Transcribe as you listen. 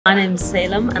My name's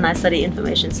Salem and I study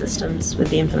information systems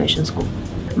with the Information School.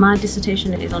 My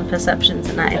dissertation is on perceptions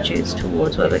and attitudes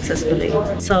towards web accessibility.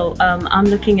 So I'm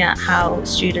looking at how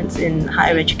students in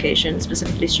higher education,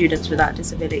 specifically students without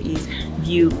disabilities,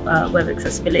 view web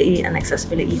accessibility and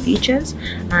accessibility features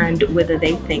and whether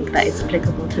they think that it's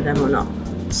applicable to them or not.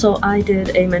 So I did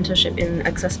a mentorship in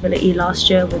accessibility last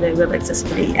year with a web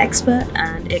accessibility expert,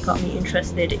 and it got me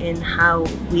interested in how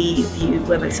we view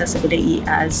web accessibility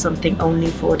as something only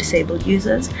for disabled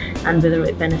users and whether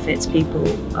it benefits people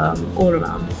all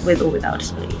around with or without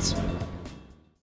disabilities.